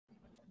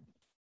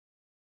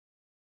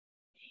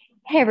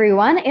Hey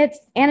everyone, it's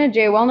Anna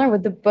J. Wellner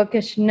with the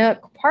Bookish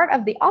Nook, part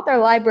of the Author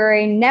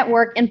Library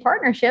Network in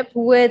partnership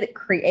with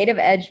Creative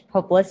Edge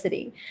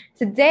Publicity.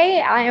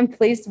 Today, I am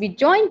pleased to be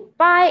joined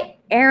by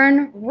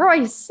Erin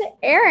Royce.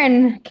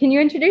 Erin, can you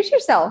introduce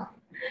yourself?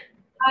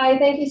 Hi,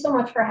 thank you so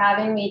much for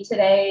having me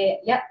today.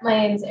 Yep, my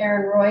name's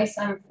Erin Royce.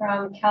 I'm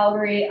from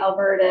Calgary,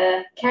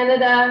 Alberta,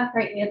 Canada,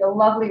 right near the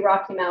lovely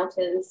Rocky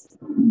Mountains.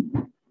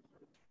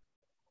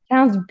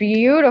 Sounds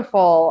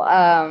beautiful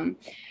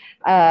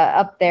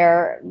up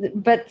there.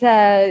 But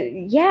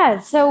yeah,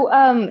 so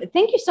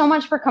thank you so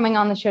much for coming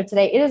on the show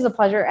today. It is a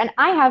pleasure. And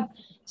I have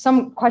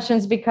some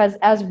questions because,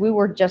 as we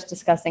were just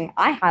discussing,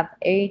 I have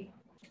a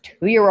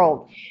 2 year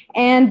old.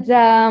 And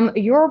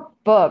your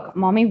book,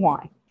 Mommy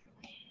Why,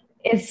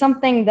 is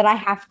something that I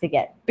have to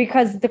get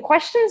because the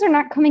questions are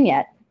not coming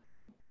yet,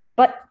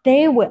 but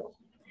they will.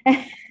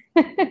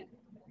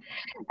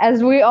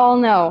 As we all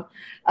know,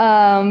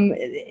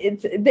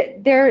 it's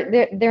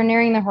they're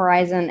nearing the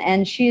horizon,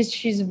 and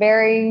she's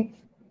very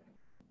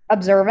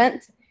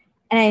observant,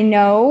 and I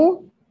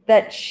know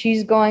that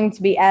she's going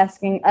to be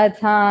asking a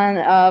ton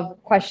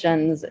of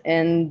questions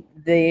in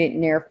the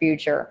near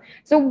future.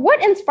 So,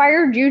 what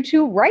inspired you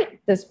to write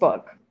this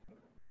book?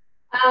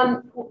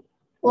 Um,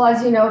 well,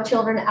 as you know,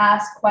 children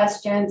ask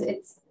questions.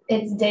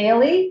 It's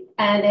daily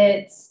and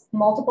it's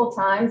multiple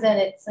times, and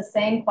it's the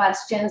same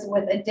questions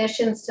with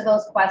additions to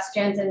those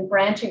questions and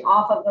branching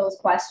off of those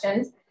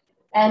questions,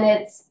 and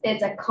it's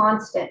a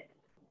constant.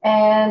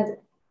 And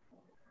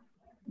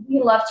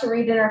we love to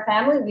read in our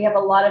family. We have a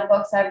lot of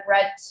books I've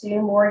read to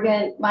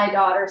Morgan, my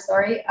daughter,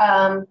 sorry,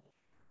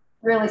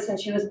 really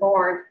since she was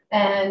born.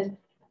 And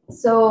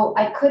so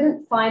I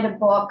couldn't find a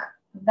book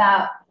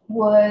that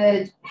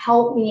would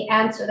help me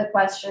answer the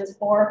questions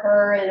for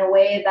her in a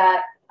way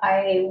that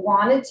I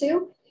wanted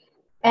to.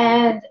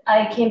 And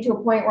I came to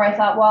a point where I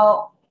thought,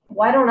 well,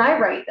 why don't I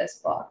write this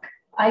book?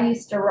 I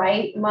used to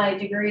write. My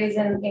degree is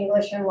in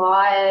English and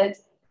law,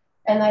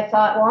 and I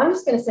thought, well, I'm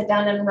just going to sit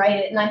down and write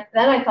it. And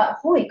then I thought,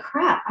 holy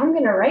crap, I'm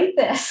going to write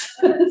this.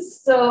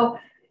 So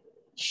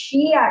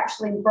she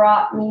actually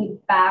brought me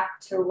back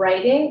to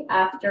writing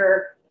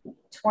after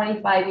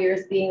 25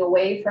 years being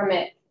away from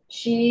it.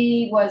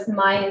 She was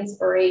my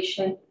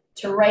inspiration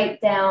to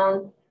write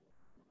down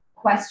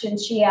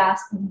questions she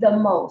asked the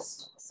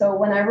most. So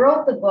when I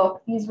wrote the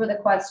book, these were the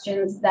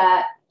questions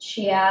that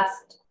she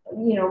asked,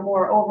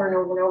 more over and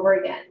over and over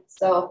again.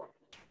 So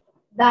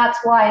that's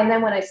why. And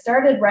then when I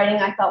started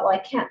writing, I thought, well, I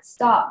can't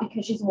stop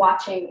because she's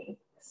watching me.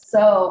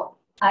 So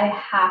I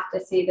have to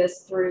see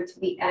this through to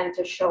the end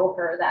to show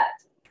her that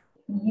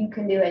you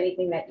can do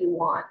anything that you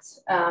want,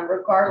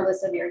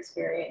 regardless of your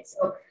experience.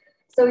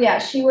 So yeah,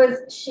 she was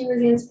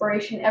the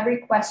inspiration. Every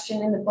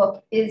question in the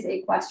book is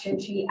a question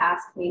she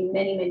asked me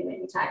many, many,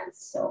 many times.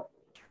 So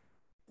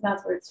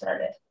that's where it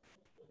started.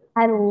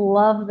 I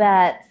love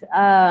that.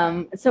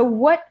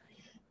 So,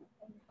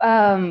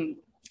 um,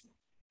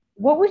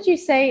 what would you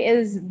say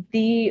is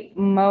the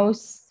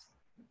most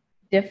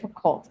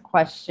difficult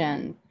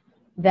question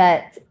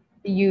that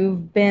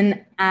you've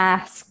been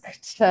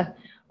asked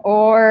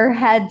or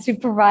had to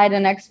provide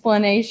an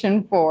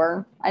explanation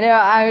for? I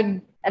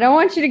don't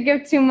want you to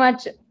give too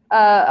much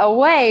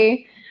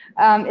away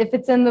if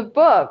it's in the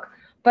book,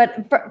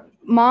 but for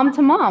mom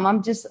to mom,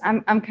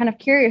 I'm kind of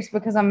curious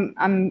because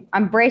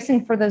I'm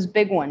bracing for those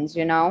big ones,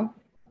 you know?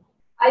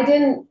 I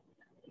didn't.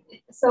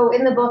 So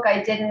in the book,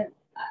 I didn't.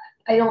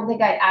 I don't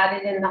think I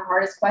added in the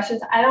hardest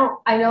questions. I don't.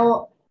 I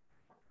know.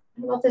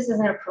 I don't know if this is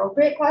an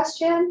appropriate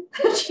question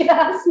she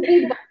asked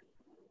me,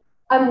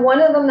 but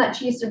one of them that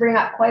she used to bring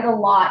up quite a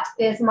lot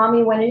is,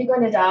 "Mommy, when are you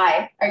going to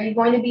die? Are you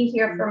going to be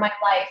here for my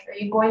life? Are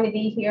you going to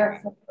be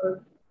here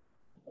for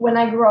when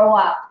I grow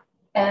up?"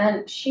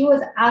 And she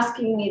was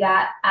asking me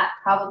that at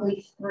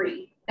probably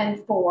 3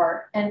 and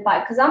 4 and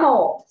 5 because I'm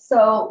old.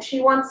 So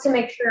she wants to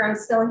make sure I'm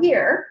still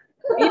here.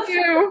 Me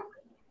too.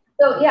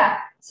 So yeah,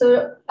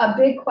 so a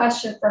big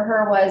question for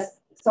her was,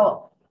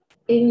 so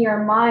in your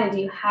mind,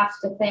 you have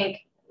to think,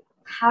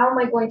 how am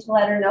I going to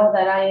let her know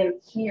that I am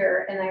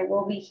here and I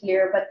will be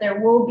here, but there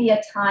will be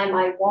a time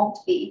I won't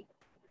be.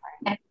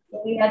 And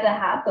we had to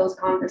have those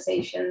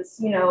conversations,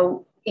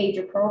 age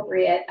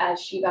appropriate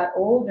as she got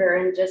older,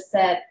 and just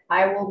said,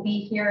 I will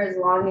be here as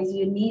long as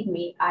you need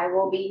me. I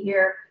will be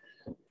here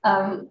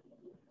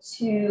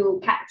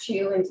to catch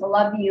you and to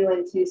love you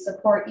and to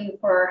support you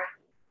for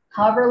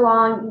however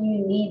long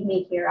you need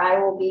me here. I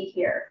will be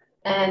here.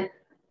 And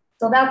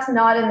so that's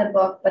not in the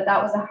book, but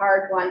that was a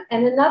hard one.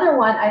 And another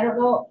one, I don't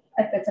know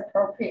if it's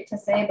appropriate to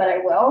say, but I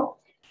will.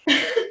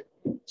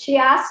 She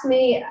asked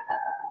me,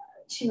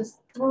 she was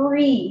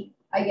 3,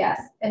 I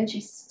guess, and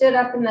she stood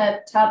up in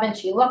the tub and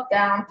she looked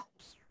down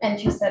and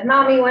she said,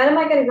 "Mommy, when am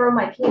I going to grow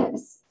my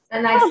penis?"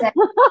 And I said,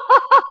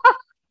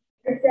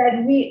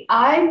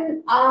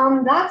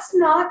 that's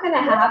not going to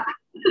happen.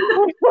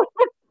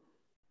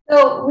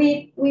 So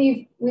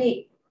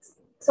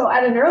so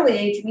at an early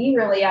age, we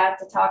really had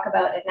to talk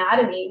about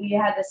anatomy. We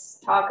had to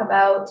talk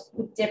about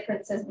the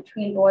differences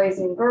between boys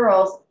and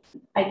girls,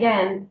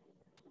 again,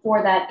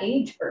 for that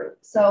age group.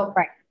 So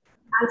Right.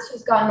 as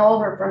she's gotten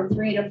older from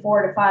 3 to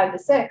 4 to 5 to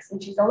 6,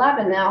 and she's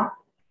 11 now,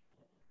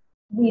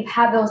 we've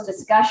had those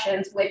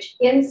discussions, which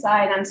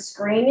inside I'm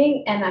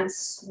screaming and I'm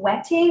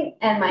sweating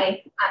and I'm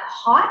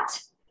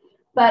hot,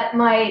 but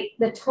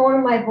the tone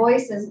of my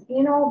voice is,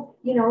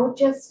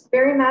 just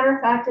very matter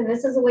of fact, and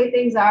this is the way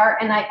things are,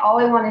 and all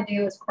I want to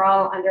do is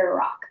crawl under a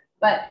rock.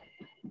 But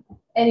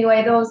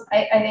anyway, those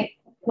I think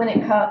when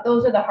it comes,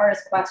 those are the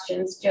hardest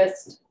questions.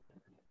 Just,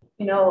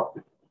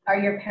 are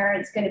your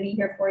parents going to be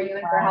here for you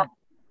and for help?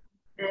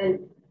 And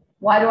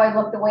why do I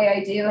look the way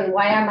I do? And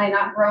why am I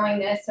not growing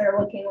this or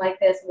looking like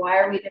this? Why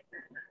are we different?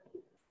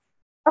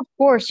 Of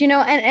course,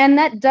 and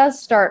that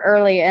does start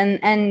early, and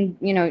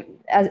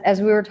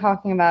as we were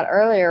talking about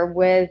earlier,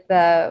 with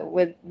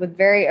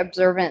very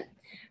observant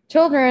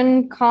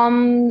children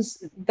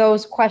comes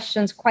those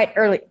questions quite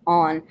early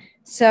on.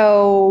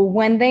 So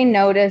when they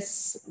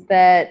notice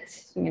that,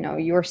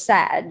 you're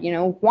sad,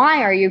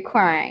 why are you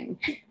crying?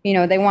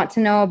 They want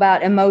to know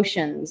about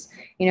emotions.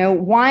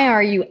 Why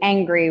are you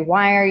angry?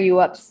 Why are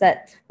you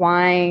upset?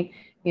 Why,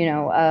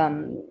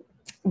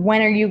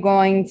 when are you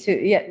going to,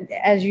 yeah,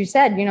 as you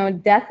said,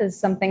 death is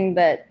something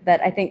that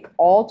I think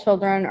all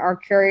children are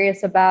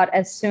curious about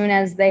as soon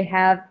as they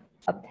have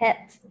a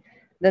pet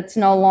that's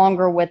no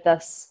longer with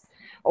us.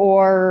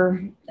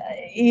 Or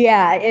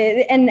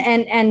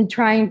and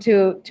trying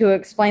to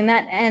explain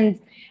that, and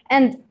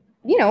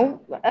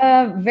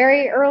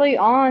very early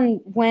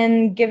on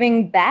when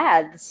giving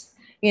baths,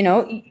 you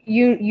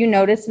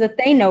notice that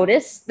they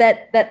notice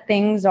that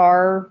things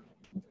are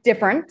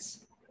different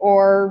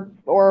or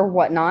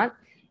whatnot.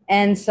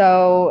 And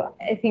so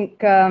I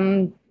think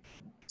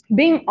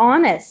being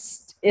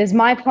honest is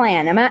my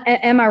plan.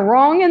 Am I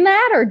wrong in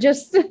that, or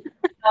just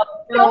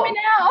tell me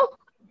now?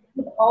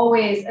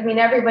 Always,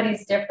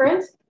 everybody's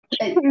different.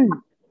 For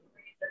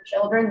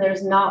children,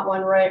 there's not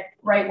one right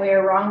way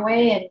or wrong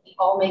way, and we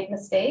all make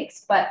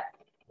mistakes. But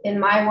in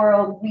my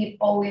world, we've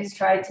always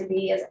tried to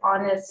be as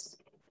honest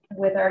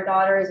with our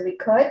daughter as we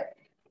could,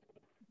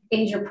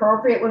 age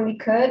appropriate when we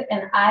could.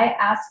 And I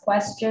ask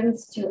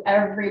questions to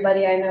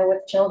everybody I know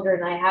with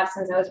children. I have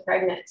since I was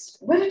pregnant.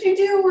 What did you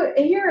do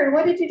here? And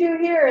what did you do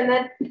here?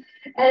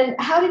 And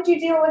how did you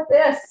deal with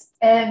this?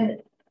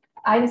 And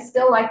I'm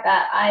still like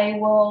that. I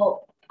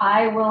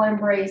will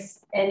embrace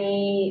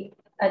any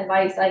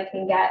advice I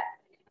can get.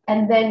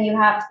 And then you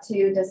have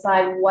to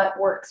decide what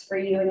works for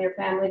you and your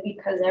family,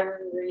 because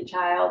every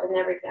child and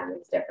every family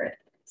is different.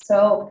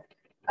 So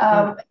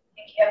I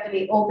think you have to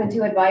be open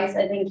to advice.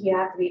 I think you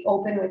have to be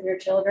open with your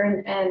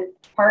children. And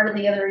part of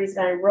the other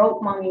reason I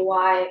wrote Mommy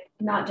Why,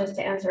 not just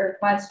to answer her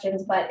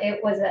questions, but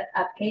it was a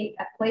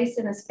place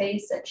and a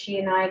space that she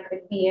and I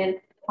could be in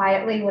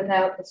quietly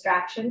without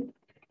distraction.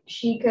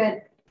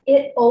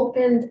 It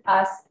opened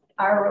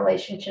our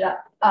relationship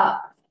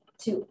up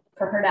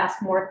for her to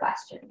ask more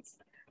questions.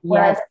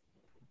 Whereas I was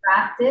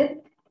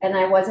distracted and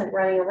I wasn't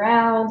running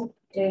around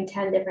doing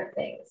 10 different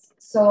things.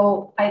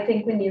 So I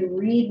think when you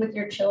read with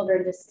your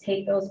children, just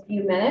take those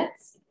few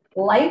minutes.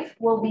 Life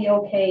will be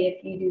okay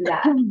if you do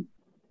that.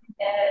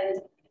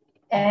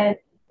 And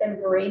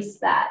embrace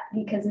that,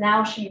 because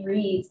now she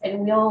reads and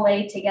we'll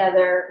lay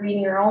together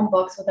reading her own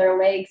books with our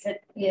legs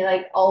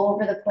like all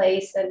over the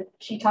place. And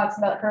she talks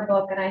about her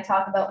book and I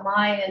talk about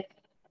mine. And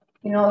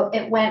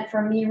it went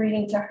from me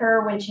reading to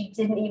her when she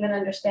didn't even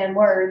understand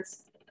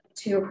words,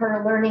 to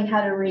her learning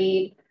how to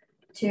read,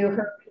 to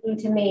her reading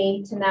to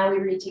me, to now we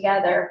read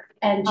together.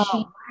 And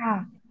she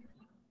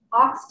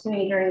talks to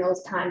me during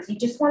those times. You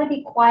just want to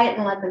be quiet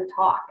and let them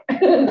talk.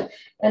 And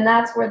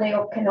that's where they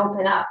can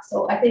open up.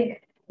 So I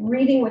think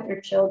reading with your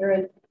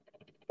children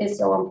is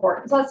so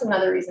important. So that's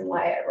another reason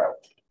why I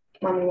wrote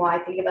Mommy Why,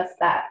 to give us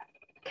that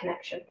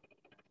connection.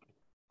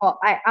 Well,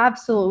 I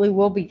absolutely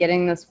will be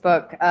getting this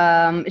book.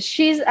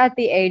 She's at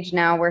the age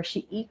now where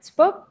she eats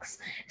books.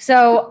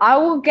 So I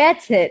will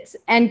get it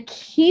and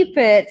keep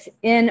it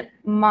in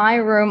my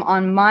room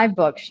on my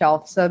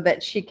bookshelf so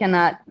that she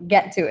cannot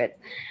get to it.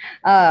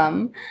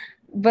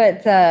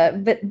 But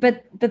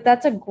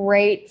that's a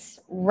great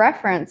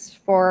reference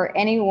for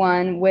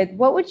anyone with,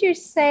 what would you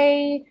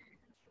say,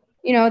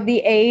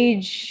 the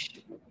age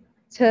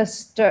to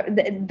start,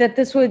 that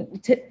this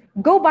would, to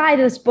go buy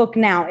this book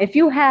now. If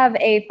you have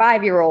a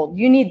 5-year-old,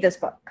 you need this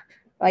book.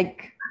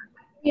 Like,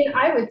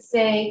 I would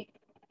say,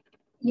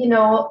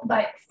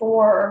 like 4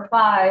 or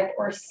 5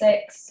 or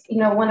 6,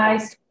 when I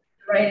started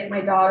to write it, my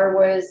daughter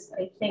was,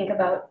 I think,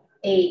 about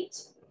 8.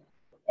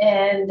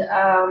 And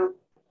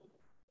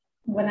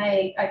when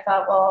I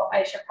thought, well,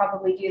 I should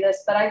probably do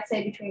this, but I'd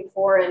say between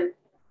 4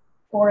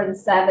 and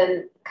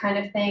 7 kind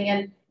of thing.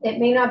 And it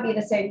may not be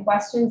the same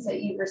questions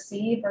that you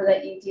receive or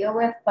that you deal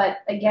with, but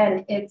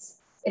again, it's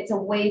a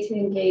way to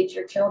engage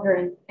your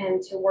children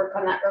and to work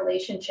on that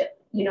relationship.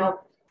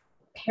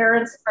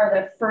 Parents are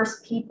the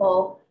first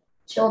people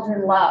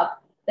children love.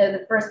 They're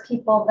the first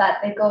people that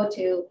they go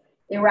to.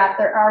 They wrap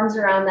their arms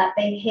around, that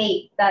they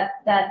hate,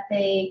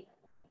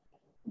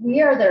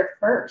 we are their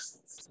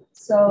firsts.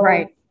 So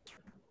right.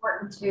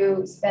 important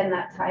to spend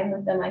that time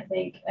with them, I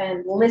think,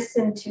 and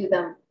listen to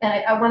them.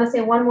 And I want to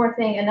say one more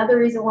thing. Another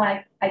reason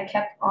why I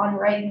kept on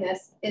writing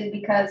this is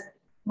because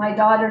my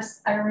daughter,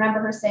 I remember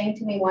her saying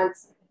to me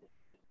once,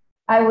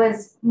 I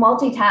was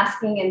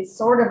multitasking and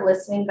sort of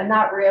listening, but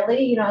not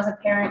really. You know, as a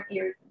parent,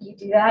 you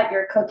do that.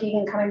 You're cooking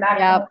and coming back.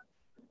 Yep.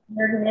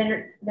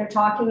 They're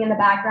talking in the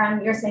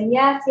background. You're saying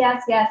yes,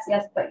 yes, yes,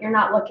 yes, but you're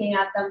not looking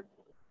at them.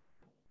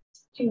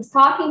 She was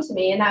talking to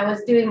me, and I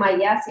was doing my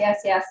yes,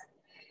 yes, yes.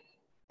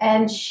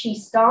 And she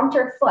stomped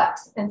her foot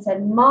and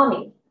said,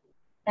 "Mommy."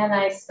 And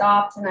I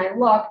stopped and I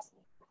looked,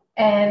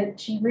 and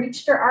she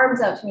reached her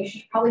arms out to me.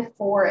 She's probably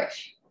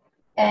 4-ish.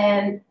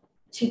 And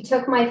she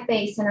took my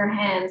face in her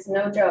hands,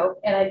 no joke.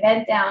 And I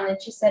bent down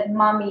and she said,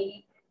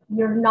 "Mommy,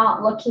 you're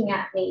not looking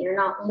at me. You're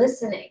not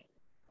listening."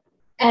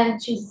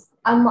 And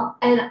and my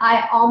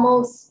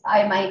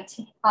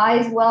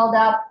eyes welled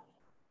up.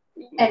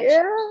 And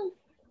Yeah.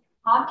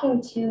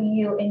 talking to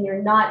you and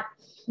you're not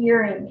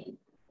hearing me.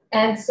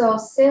 And so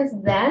since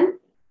then,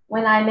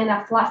 when I'm in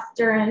a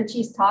fluster and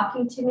she's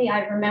talking to me,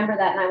 I remember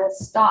that and I will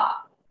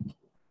stop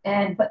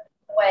and put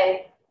it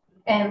away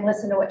and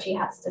listen to what she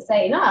has to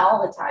say. Not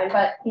all the time,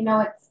 but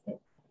it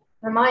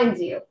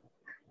reminds you.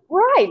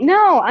 Right.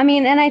 No, I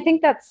mean, and I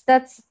think that's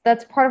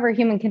part of our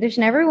human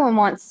condition. Everyone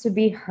wants to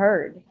be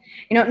heard.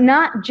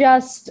 Not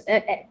just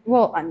let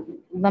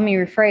me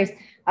rephrase.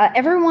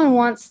 Everyone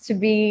wants to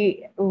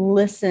be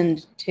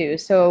listened to.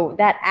 So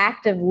that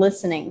active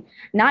listening,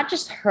 not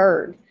just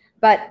heard,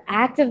 but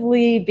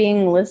actively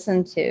being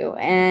listened to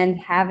and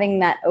having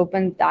that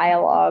open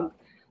dialogue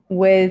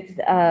with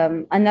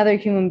another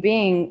human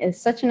being is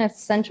such an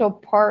essential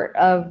part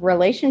of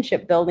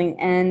relationship building.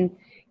 And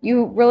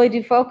you really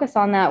do focus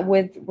on that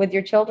with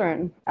your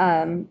children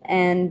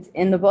and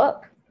in the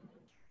book.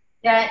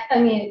 Yeah, I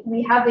mean,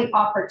 we have the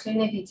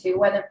opportunity to.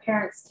 Whether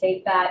parents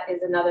take that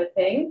is another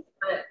thing.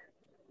 But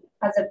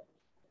as a,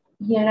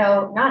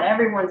 not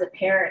everyone's a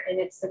parent, and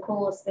it's the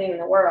coolest thing in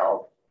the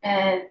world.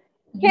 And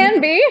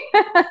Can be.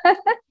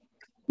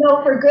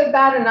 no, for good,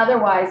 bad, and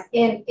otherwise.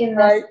 In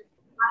Right. this 5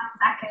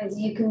 seconds,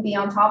 you can be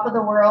on top of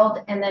the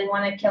world and then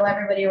want to kill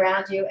everybody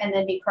around you and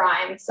then be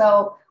crying.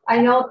 So I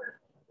know,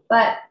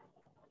 but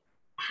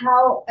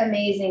how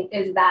amazing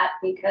is that?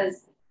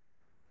 Because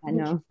I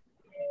know.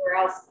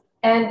 anywhere else,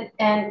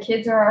 and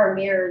kids are our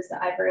mirrors.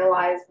 I've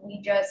realized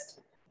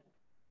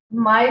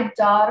my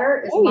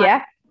daughter Oh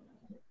yeah.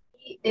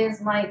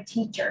 is my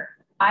teacher.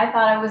 I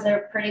thought I was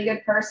a pretty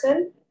good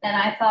person, and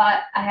I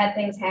thought I had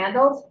things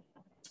handled.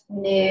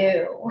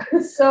 No,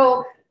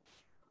 so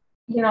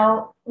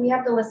we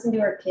have to listen to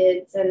our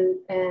kids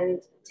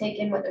and take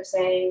in what they're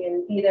saying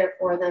and be there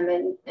for them.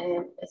 And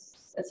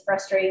it's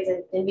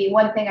frustrating and be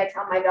one thing I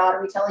tell my daughter,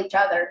 we tell each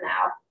other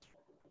now,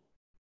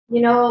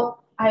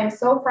 I am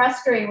so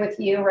frustrated with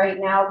you right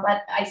now,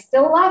 but I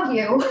still love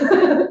you.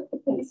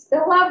 I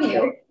still love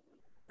you.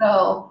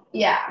 So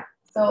yeah.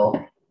 So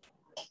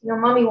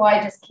Mommy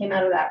Y just came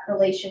out of that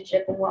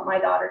relationship and what my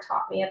daughter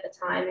taught me at the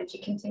time, and she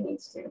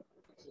continues to.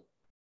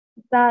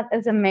 That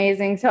is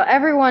amazing. So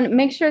everyone,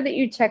 make sure that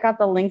you check out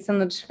the links in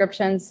the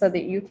description so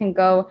that you can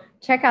go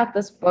check out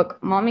this book,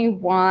 Mommy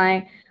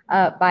Y,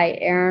 by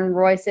Erin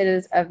Royce. It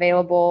is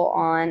available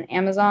on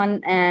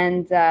Amazon.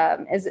 And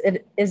is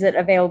it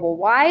available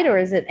wide or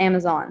is it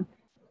Amazon?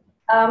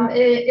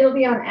 It'll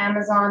be on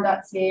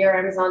Amazon.ca or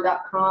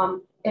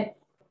Amazon.com.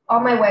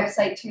 On my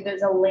website too,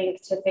 there's a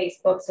link to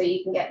Facebook, so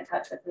you can get in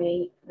touch with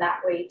me that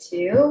way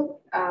too.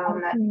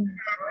 That's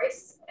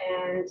Royce.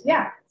 And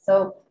yeah,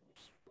 so.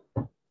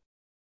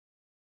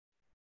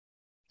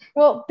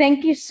 Well,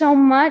 thank you so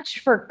much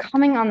for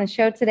coming on the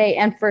show today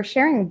and for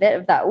sharing a bit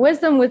of that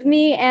wisdom with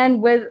me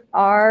and with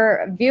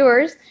our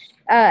viewers.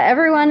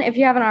 Everyone, if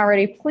you haven't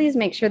already, please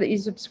make sure that you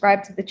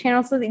subscribe to the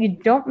channel so that you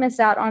don't miss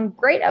out on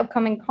great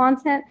upcoming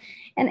content.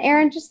 And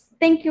Erin, just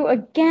thank you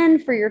again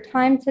for your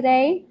time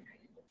today.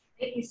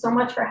 Thank you so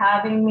much for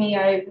having me.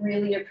 I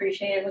really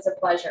appreciate it. It was a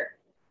pleasure.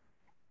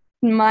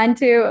 Mine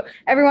too.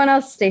 Everyone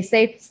else, stay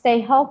safe,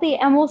 stay healthy,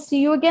 and we'll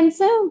see you again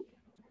soon.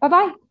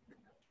 Bye-bye.